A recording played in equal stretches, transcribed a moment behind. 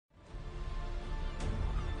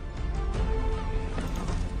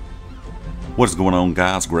What's going on,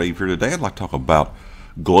 guys? Grave here. Today I'd like to talk about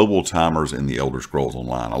global timers in the Elder Scrolls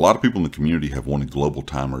Online. A lot of people in the community have wanted global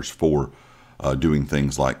timers for doing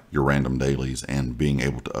things like your random dailies and being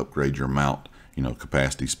able to upgrade your mount,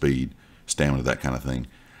 capacity, speed, stamina, that kind of thing.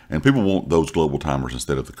 And people want those global timers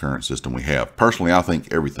instead of the current system we have. Personally, I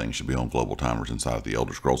think everything should be on global timers inside of the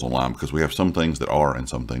Elder Scrolls Online because we have some things that are and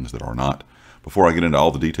some things that are not. Before I get into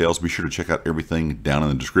all the details, be sure to check out everything down in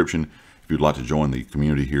the description. If you'd like to join the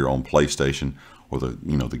community here on PlayStation or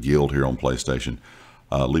the guild here on PlayStation,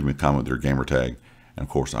 leave me a comment with your gamer tag. And of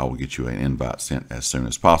course, I will get you an invite sent as soon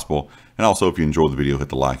as possible. And also, if you enjoyed the video, hit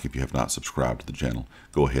the like. If you have not subscribed to the channel,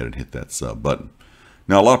 go ahead and hit that sub button.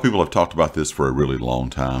 Now, a lot of people have talked about this for a really long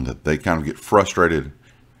time, that they kind of get frustrated,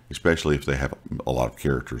 especially if they have a lot of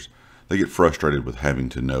characters. They get frustrated with having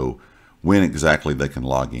to know when exactly they can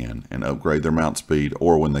log in and upgrade their mount speed,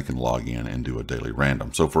 or when they can log in and do a daily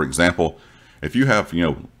random. So for example, if you have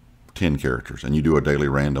 10 characters and you do a daily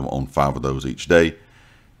random on 5 of those each day,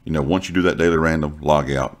 once you do that daily random,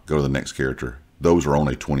 log out, go to the next character. Those are on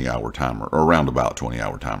a 20-hour timer, or around about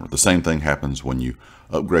 20-hour timer. The same thing happens when you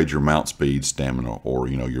upgrade your mount speed, stamina, or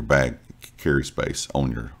your bag carry space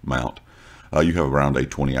on your mount. You have around a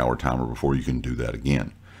 20-hour timer before you can do that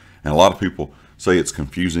again. And a lot of people say it's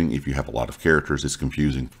confusing. If you have a lot of characters, it's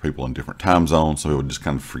confusing for people in different time zones, so they would just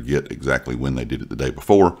kind of forget exactly when they did it the day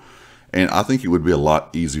before. And I think it would be a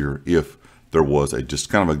lot easier if there was just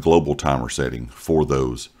kind of a global timer setting for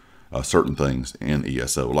those certain things in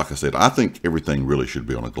ESO. Like I said, I think everything really should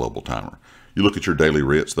be on a global timer. You look at your daily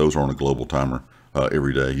writs; those are on a global timer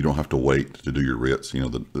every day. You don't have to wait to do your writs,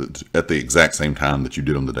 at the exact same time that you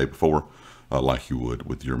did them the day before, like you would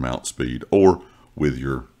with your mount speed or with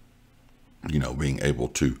your being able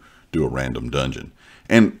to do a random dungeon.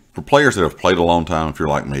 And for players that have played a long time, if you're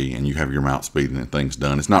like me and you have your mount speed and things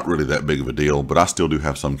done, it's not really that big of a deal. But I still do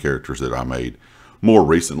have some characters that I made more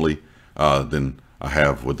recently than I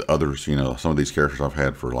have with others. Some of these characters I've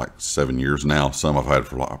had for like 7 years now. Some I've had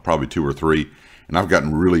for probably 2 or 3. And I've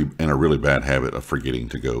gotten really in a really bad habit of forgetting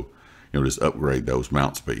to go, just upgrade those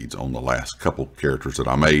mount speeds on the last couple characters that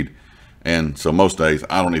I made. And so most days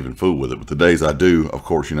I don't even fool with it, but the days I do, of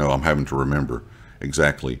course, I'm having to remember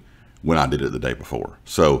exactly when I did it the day before.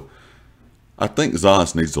 So I think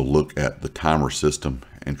ZOS needs to look at the timer system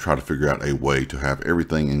and try to figure out a way to have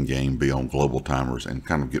everything in game be on global timers and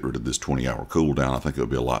kind of get rid of this 20-hour cooldown. I think it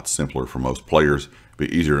would be a lot simpler for most players, be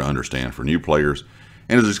easier to understand for new players,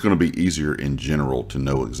 and it's just going to be easier in general to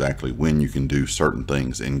know exactly when you can do certain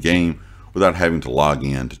things in game without having to log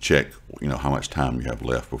in to check, how much time you have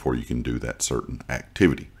left before you can do that certain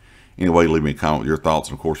activity. Anyway, leave me a comment with your thoughts.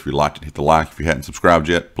 And of course, if you liked it, hit the like. If you hadn't subscribed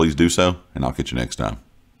yet, please do so. And I'll catch you next time.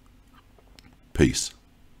 Peace.